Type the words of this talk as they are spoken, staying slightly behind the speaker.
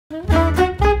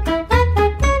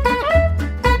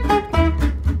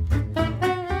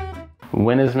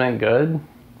When is mint good?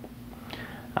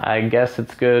 I guess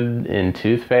it's good in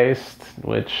toothpaste,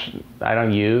 which I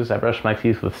don't use. I brush my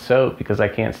teeth with soap because I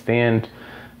can't stand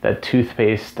that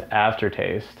toothpaste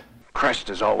aftertaste. Crest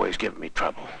has always given me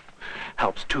trouble.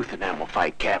 Helps tooth enamel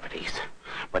fight cavities.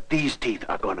 But these teeth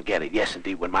are going to get it. Yes,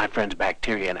 indeed. When my friends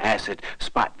bacteria and acid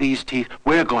spot these teeth,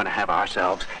 we're going to have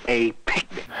ourselves a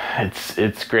picnic.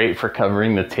 It's great for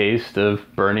covering the taste of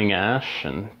burning ash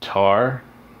and tar,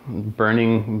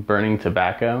 burning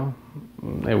tobacco.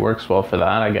 It works well for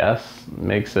that, I guess.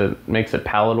 Makes it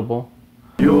palatable.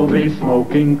 You'll be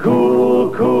smoking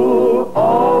cool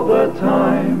all the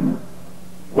time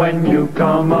when you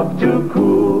come up to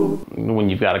cool. When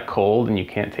you've got a cold and you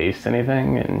can't taste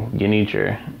anything and you need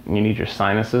your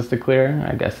sinuses to clear,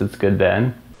 I guess it's good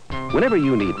then. Whenever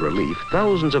you need relief,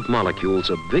 thousands of molecules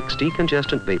of Vicks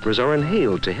decongestant vapors are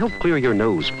inhaled to help clear your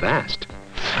nose fast.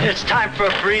 It's time for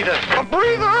a breather. A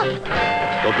breather?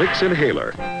 The Vicks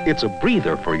Inhaler. It's a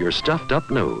breather for your stuffed up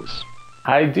nose.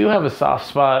 I do have a soft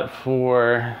spot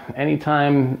for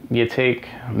anytime you take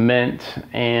mint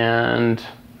and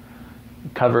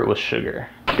cover it with sugar.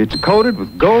 It's coated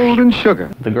with golden sugar.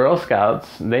 The Girl Scouts,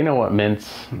 they know what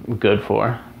mint's good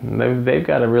for. They've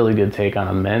got a really good take on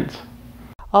a mint.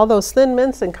 All those thin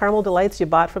mints and caramel delights you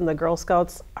bought from the Girl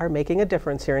Scouts are making a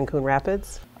difference here in Coon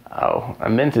Rapids. Oh, a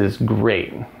mint is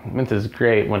great. Mint is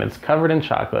great when it's covered in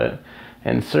chocolate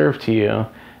and served to you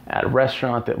at a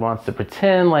restaurant that wants to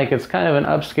pretend like it's kind of an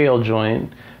upscale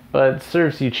joint, but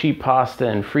serves you cheap pasta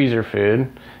and freezer food,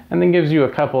 and then gives you a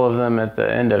couple of them at the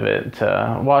end of it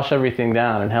to wash everything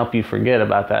down and help you forget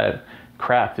about that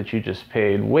crap that you just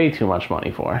paid way too much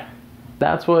money for.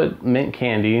 That's what mint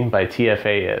candy by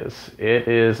TFA is. It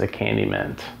is a candy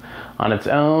mint. On its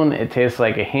own, it tastes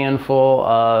like a handful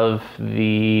of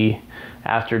the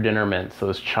after dinner mints,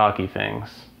 those chalky things,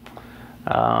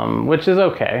 which is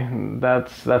okay.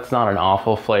 That's not an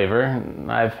awful flavor.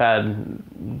 I've had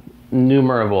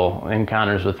innumerable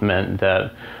encounters with mint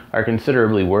that are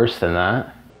considerably worse than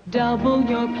that. Double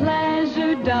your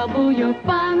pleasure, double your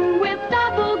fun with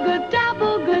double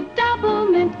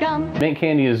mint gum. Mint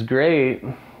candy is great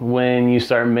when you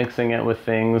start mixing it with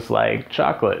things like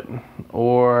chocolate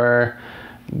or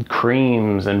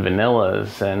creams and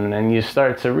vanillas, and you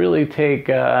start to really take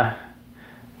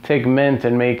mint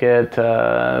and make it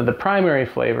the primary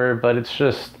flavor, but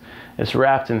it's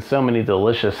wrapped in so many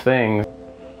delicious things.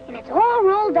 And it's all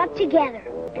rolled up together,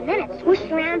 and then it's swished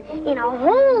around in a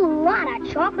whole lot of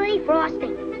chocolatey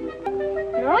frosting.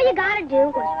 And all you gotta do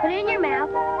is put it in your mouth,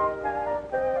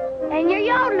 and you're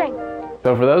yodeling.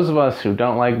 So for those of us who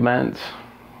don't like mint,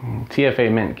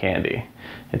 TFA mint candy.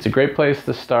 It's a great place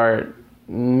to start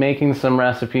making some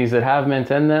recipes that have mint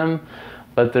in them,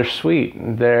 but they're sweet,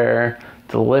 they're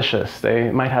delicious. They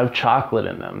might have chocolate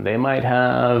in them. They might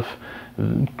have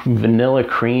vanilla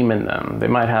cream in them. They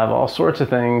might have all sorts of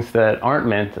things that aren't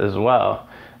mint as well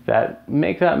that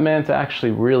make that mint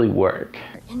actually really work.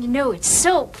 And you know, it's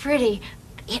so pretty.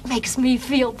 It makes me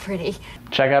feel pretty.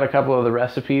 Check out a couple of the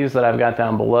recipes that I've got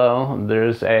down below.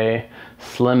 There's a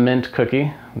slim mint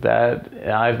cookie that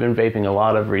I've been vaping a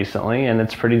lot of recently, and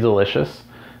it's pretty delicious.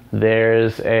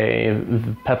 There's a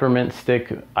peppermint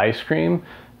stick ice cream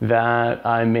that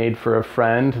I made for a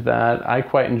friend that I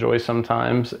quite enjoy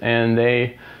sometimes, and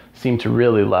they seem to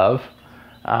really love.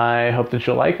 I hope that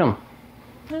you'll like them.